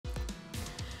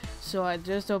So I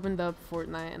just opened up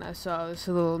Fortnite and I saw this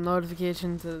little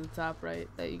notification to the top right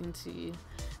that you can see,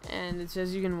 and it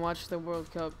says you can watch the World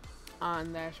Cup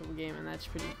on the actual game, and that's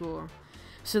pretty cool.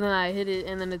 So then I hit it,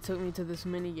 and then it took me to this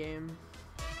mini game,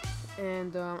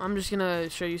 and I'm just gonna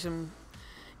show you some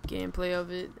gameplay of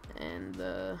it, and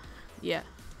yeah.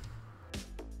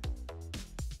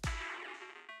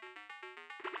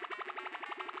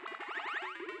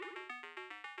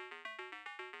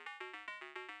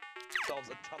 Solves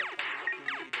a ton of cover if you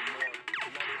need even more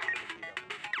leverage to defeat him.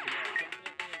 Yeah,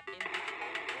 definitely an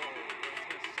impact goal. It's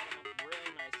going to set him up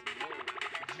real nice and low.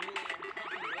 Julian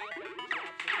pumping way up at the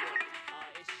drop support.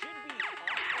 It should be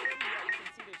off already. Yeah, you can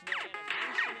see there's no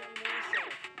animation anymore, so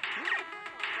he's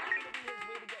going to be his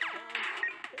way to get down.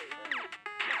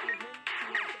 Lucky of him,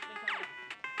 he has something kind of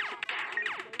chopped off to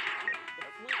his face.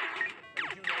 The flip. And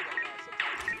did you know that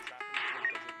sometimes the trap in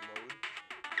the doesn't load?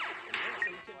 And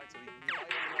yeah, so you can might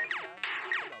unlock that.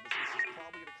 No, this is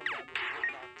probably going to come down to a flip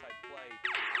knock type play.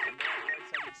 And there on the right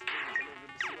side of the screen is something we're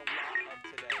going to see a lot of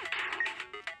today.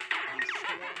 The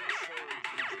storm surge,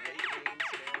 these late game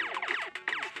scenarios,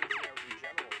 and these game scenarios in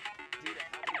general, due to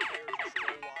how many players are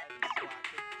still alive and still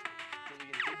active.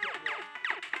 Julian did get one.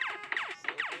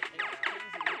 Still can't get out.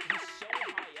 He's so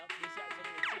high up, these guys are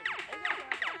going to see him. Oh my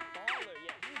god, that baller.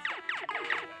 Yeah, he's got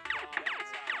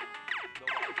That's how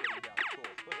nobody's getting down.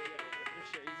 Cool. for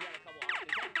sure. He's got a couple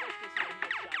options. That first case where he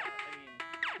was shot out, I mean,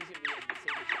 he's going to be able to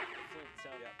save a shot for the flint, so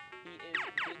Yep. he is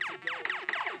good to go.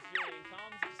 As Julian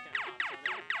comes, he just kind of hops on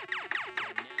out.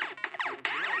 And now,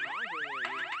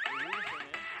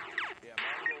 Yeah,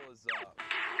 Mongol is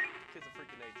kid's a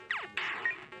freak of nature in this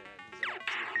game, and he's an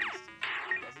absolute beast.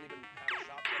 He doesn't even have a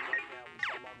shotgun right now. We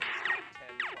saw Mongol in his top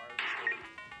 10 prior to this game.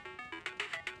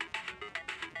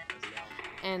 As now,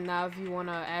 And now if you want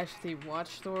to actually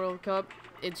watch the World Cup,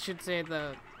 it should say at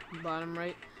the bottom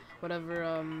right,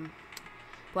 whatever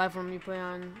platform you play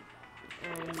on,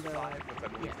 and 5 with, I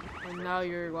believe, yeah. And now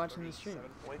you're watching the stream. 7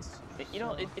 points. you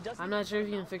know, it doesn't I'm not sure if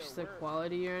you can fix the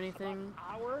quality or anything.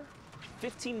 hour,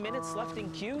 15 minutes left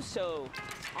in queue, so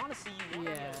honestly, you want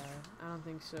Yeah, I don't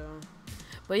think so.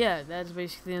 But yeah, that's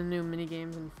basically the new mini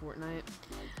games in Fortnite.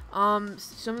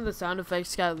 Some of the sound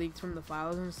effects got leaked from the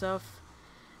files and stuff,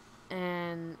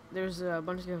 and there's a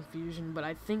bunch of confusion, but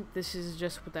I think this is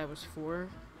just what that was for.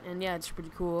 And yeah, it's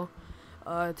pretty cool.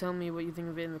 Tell me what you think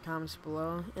of it in the comments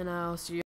below, and I'll see you